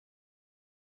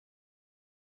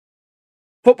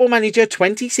Football Manager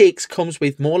 26 comes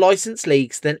with more licensed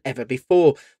leagues than ever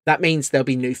before. That means there'll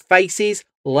be new faces,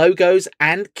 logos,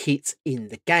 and kits in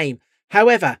the game.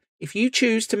 However, if you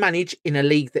choose to manage in a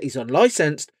league that is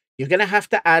unlicensed, you're going to have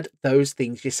to add those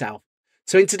things yourself.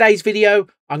 So in today's video,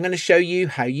 I'm going to show you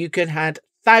how you can add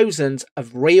thousands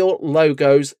of real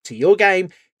logos to your game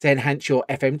to enhance your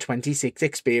FM26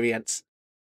 experience.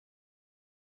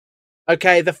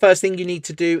 Okay, the first thing you need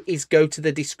to do is go to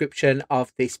the description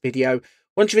of this video.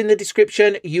 Once you're in the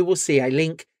description, you will see a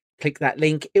link. Click that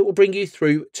link. It will bring you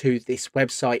through to this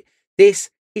website. This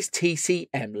is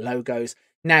TCM Logos.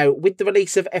 Now, with the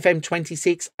release of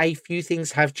FM26, a few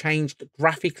things have changed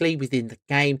graphically within the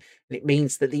game, and it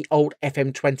means that the old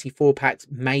FM24 packs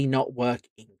may not work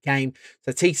in-game.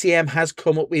 So TCM has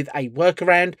come up with a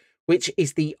workaround, which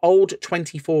is the old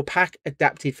 24 pack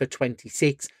adapted for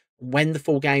 26. When the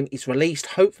full game is released,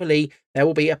 hopefully there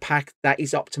will be a pack that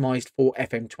is optimized for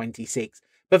FM26.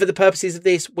 But for the purposes of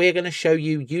this, we're going to show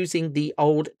you using the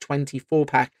old 24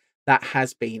 pack that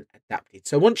has been adapted.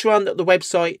 So once you're on the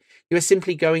website, you are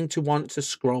simply going to want to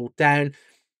scroll down.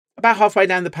 About halfway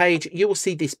down the page, you will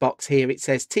see this box here. It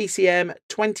says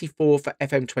TCM24 for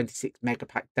FM26 Mega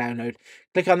Pack download.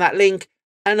 Click on that link,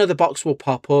 another box will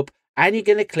pop up, and you're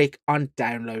going to click on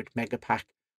Download Mega Pack.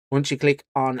 Once you click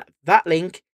on that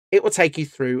link, it will take you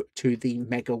through to the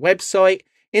Mega website.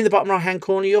 In the bottom right hand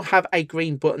corner, you'll have a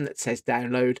green button that says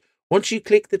download. Once you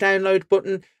click the download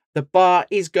button, the bar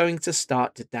is going to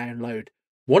start to download.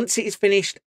 Once it is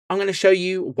finished, I'm going to show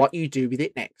you what you do with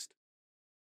it next.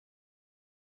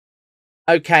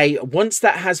 Okay, once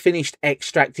that has finished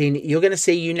extracting, you're going to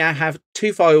see you now have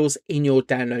two files in your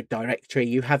download directory.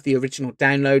 You have the original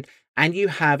download and you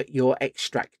have your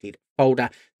extracted folder.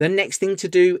 The next thing to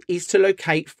do is to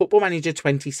locate Football Manager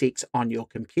 26 on your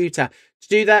computer. To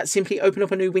do that, simply open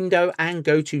up a new window and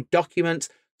go to Documents,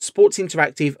 Sports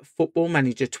Interactive Football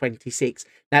Manager 26.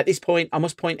 Now at this point, I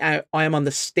must point out I am on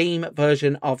the Steam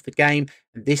version of the game,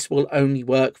 and this will only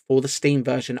work for the Steam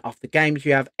version of the game. If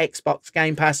you have Xbox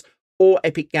Game Pass or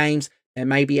Epic Games, there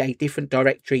may be a different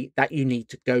directory that you need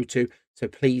to go to, so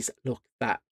please look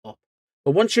that up.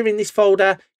 But once you're in this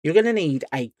folder, you're going to need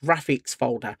a graphics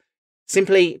folder.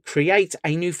 Simply create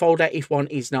a new folder if one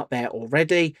is not there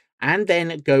already, and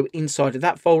then go inside of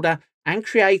that folder and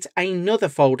create another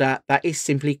folder that is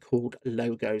simply called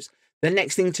Logos. The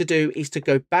next thing to do is to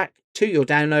go back to your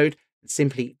download and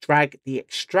simply drag the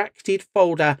extracted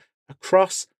folder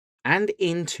across and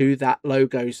into that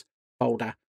Logos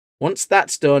folder. Once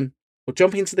that's done, we'll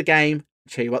jump into the game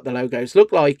and show you what the logos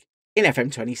look like in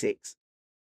FM26.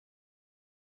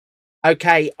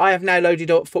 Okay, I have now loaded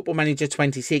up Football Manager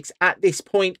 26. At this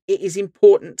point, it is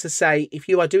important to say if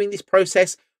you are doing this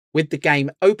process with the game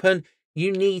open,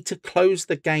 you need to close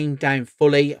the game down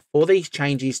fully for these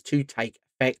changes to take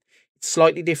effect. It's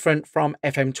slightly different from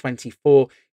FM24.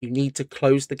 You need to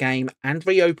close the game and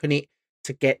reopen it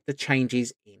to get the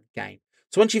changes in game.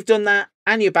 So once you've done that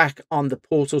and you're back on the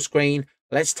portal screen,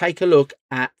 let's take a look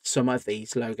at some of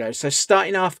these logos. So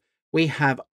starting off, we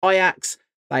have Ajax.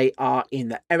 They are in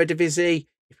the Eredivisie.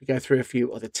 If we go through a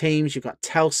few other teams, you've got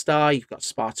Telstar, you've got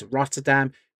Sparta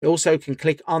Rotterdam. You also can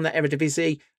click on the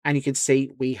Eredivisie and you can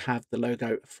see we have the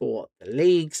logo for the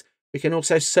leagues. We can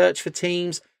also search for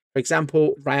teams. For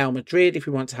example, Real Madrid, if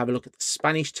we want to have a look at the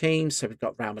Spanish teams. So we've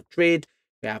got Real Madrid,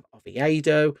 we have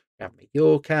Oviedo, we have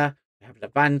Mallorca, we have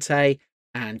Levante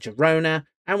and Girona.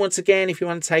 And once again, if you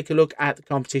want to take a look at the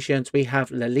competitions, we have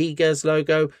La Liga's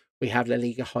logo, we have La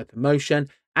Liga Hypermotion,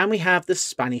 and we have the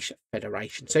Spanish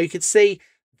Federation. So you can see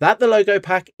that the logo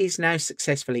pack is now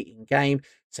successfully in game.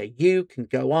 So you can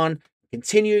go on and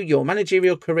continue your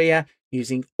managerial career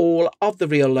using all of the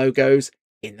real logos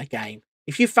in the game.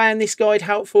 If you found this guide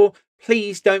helpful,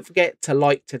 please don't forget to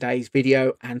like today's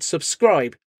video and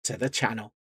subscribe to the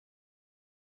channel.